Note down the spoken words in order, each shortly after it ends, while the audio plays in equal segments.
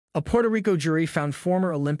A Puerto Rico jury found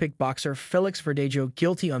former Olympic boxer Felix Verdejo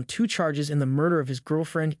guilty on 2 charges in the murder of his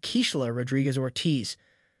girlfriend, Keishla Rodriguez-Ortiz.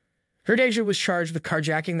 Verdejo was charged with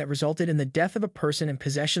carjacking that resulted in the death of a person and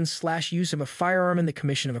possession/use of a firearm in the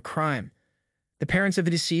commission of a crime. The parents of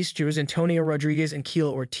the deceased, Jose Antonio Rodriguez and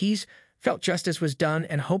Keila Ortiz, felt justice was done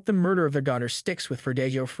and hoped the murder of their daughter sticks with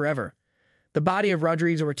Verdejo forever. The body of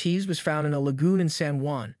Rodriguez-Ortiz was found in a lagoon in San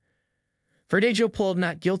Juan. Verdejo pled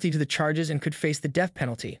not guilty to the charges and could face the death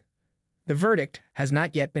penalty. The verdict has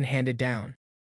not yet been handed down.